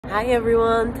Hi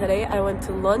everyone, today I went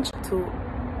to lunch to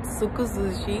Zukku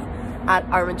Sushi at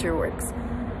Armature Works.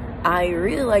 I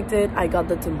really liked it. I got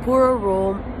the tempura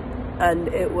roll and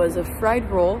it was a fried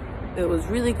roll. It was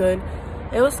really good.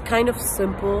 It was kind of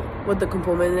simple with the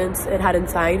components it had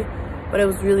inside, but it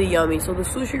was really yummy. So the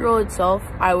sushi roll itself,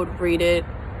 I would rate it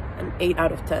an 8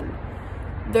 out of 10.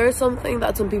 There's something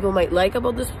that some people might like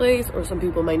about this place or some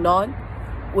people might not,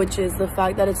 which is the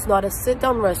fact that it's not a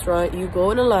sit-down restaurant. You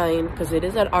go in a line, because it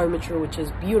is at Armature, which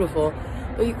is beautiful,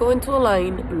 but you go into a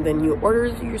line and then you order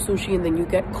your sushi and then you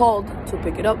get called to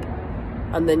pick it up,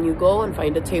 and then you go and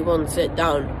find a table and sit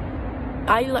down.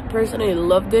 I personally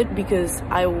loved it because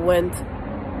I went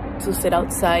to sit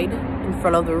outside in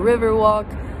front of the river walk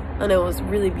and it was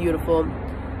really beautiful.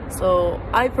 So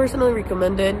I personally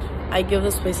recommend it. I give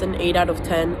this place an 8 out of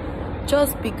 10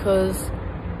 just because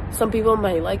some people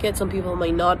might like it, some people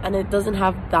might not, and it doesn't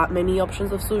have that many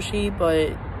options of sushi,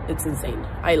 but it's insane.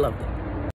 I loved it.